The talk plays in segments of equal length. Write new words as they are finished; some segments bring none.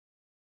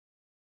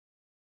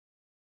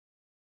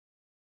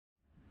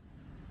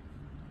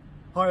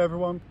Hi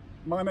everyone,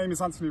 my name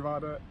is Anthony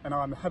Ryder and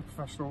I'm the head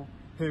professional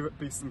here at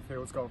Beeston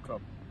Golf Club.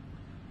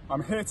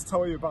 I'm here to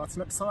tell you about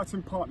an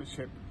exciting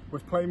partnership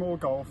with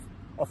PlayMoreGolf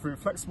offering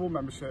flexible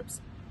memberships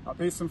at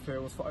Beeston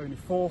Fields for only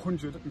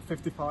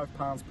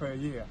 £455 per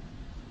year.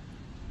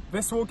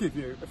 This will give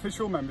you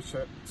official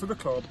membership to the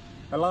club,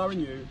 allowing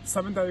you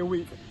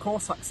 7-day-a-week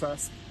course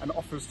access and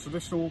offers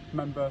traditional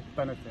member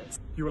benefits.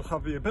 You will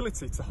have the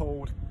ability to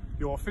hold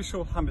your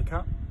official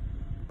handicap,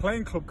 play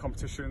in club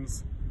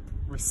competitions,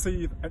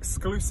 receive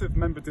exclusive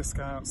member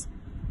discounts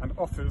and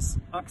offers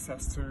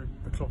access to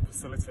the club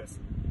facilities.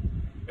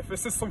 If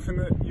this is something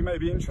that you may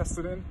be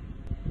interested in,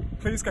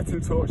 please get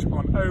in touch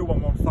on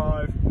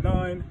 0115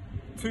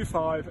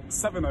 925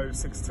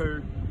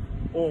 7062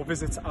 or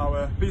visit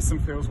our Beeston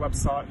Fields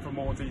website for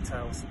more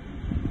details.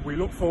 We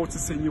look forward to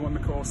seeing you on the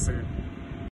course soon.